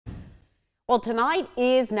Well, tonight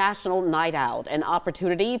is National Night Out, an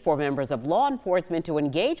opportunity for members of law enforcement to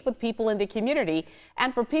engage with people in the community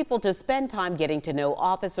and for people to spend time getting to know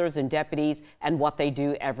officers and deputies and what they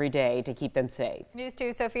do every day to keep them safe. News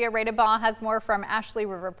 2 Sophia Radebaugh has more from Ashley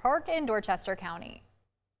River Park in Dorchester County.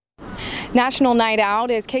 National Night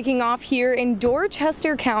Out is kicking off here in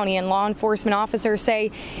Dorchester County, and law enforcement officers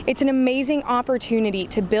say it's an amazing opportunity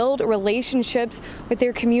to build relationships with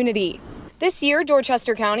their community. This year,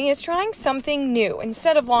 Dorchester County is trying something new.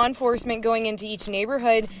 Instead of law enforcement going into each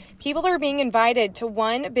neighborhood, people are being invited to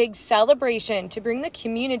one big celebration to bring the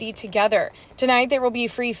community together. Tonight, there will be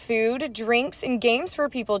free food, drinks, and games for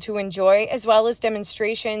people to enjoy, as well as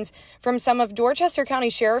demonstrations from some of Dorchester County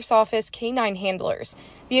Sheriff's Office canine handlers.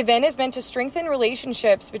 The event is meant to strengthen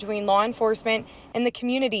relationships between law enforcement and the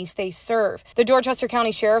communities they serve. The Dorchester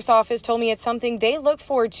County Sheriff's Office told me it's something they look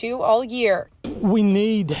forward to all year. We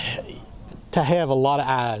need to have a lot of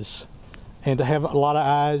eyes, and to have a lot of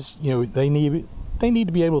eyes, they need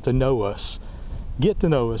to be able to know us, get to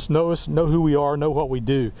know us, know who we are, know what we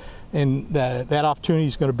do, and that opportunity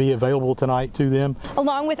is going to be available tonight to them.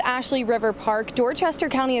 Along with Ashley River Park, Dorchester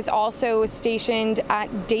County is also stationed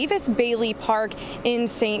at Davis Bailey Park in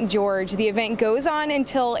St. George. The event goes on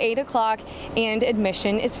until 8 o'clock and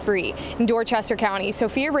admission is free. In Dorchester County,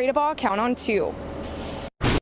 Sophia Radebaugh, Count on 2.